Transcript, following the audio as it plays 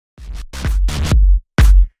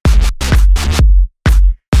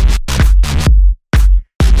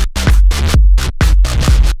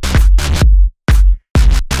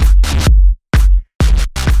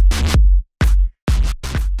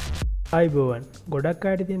අයිබෝවන් ගොඩක්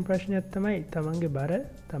අයට තියෙන ප්‍රශ්නයක් තමයි තමන්ගේ බර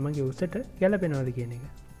තමන්ගේ උසට ගැලපෙනවද කියන එක.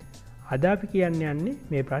 අද අපි කියන්න යන්නේ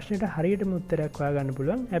මේ ප්‍රශ්නයට හරියටම උත්තරයක් හොයාගන්න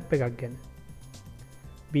පුළුවන් ඇප් එකක් ගැන.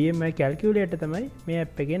 BMI Calculator තමයි මේ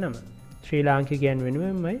ඇප් එකේ නම. ශ්‍රී ලාංකිකයන්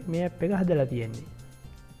වෙනුවෙන්මයි මේ ඇප් එක හදලා තියෙන්නේ.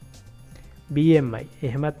 BMI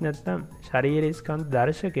එහෙමත් නැත්නම් ශරීර ස්කන්ධ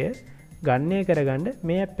දර්ශකය ගණනය කරගන්න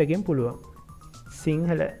මේ ඇප් එකෙන් පුළුවන්.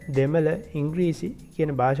 සිංහල, දෙමළ, ඉංග්‍රීසි කියන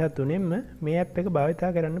භාෂා තුනෙන්ම මේ ඇප් එක භාවිතා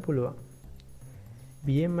කරන්න පුළුවන්.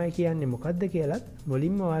 BMI කියන්නේ මොකක්ද කියලත්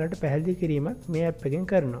මුලින්ම ඔයාලට පැහැදිලි කිරීමක් මේ ඇප් එකෙන්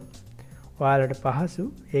කරනවා. ඔයාලට පහසු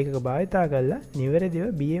ඒකක භාවිතා කරලා නිවැරදිව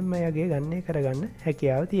BMI අගේ ගණනය කරගන්න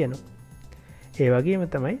හැකියාව තියෙනවා. ඒ වගේම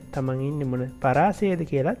තමයි තමන් ඉන්නේ මොන පරාසයේද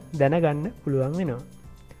කියලත් දැනගන්න පුළුවන් වෙනවා.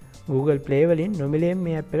 Google Play වලින් නොමිලයෙන්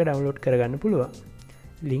මේ ඇප් එක ඩවුන්ලෝඩ් කරගන්න පුළුවන්.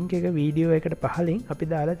 ලින්ක් එක වීඩියෝ එකට පහලින්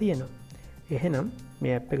අපි දාලා තියෙනවා. එහෙනම්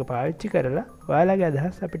මේ ඇප් එක පාවිච්චි කරලා ඔයාලගේ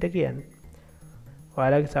අදහස් අපිට කියන්න.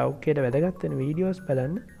 ඔයාලගේ සෞඛ්‍යයට වැදගත් වෙන වීඩියෝස්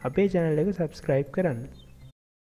බලන්න අපේ channel එක subscribe කරන්න.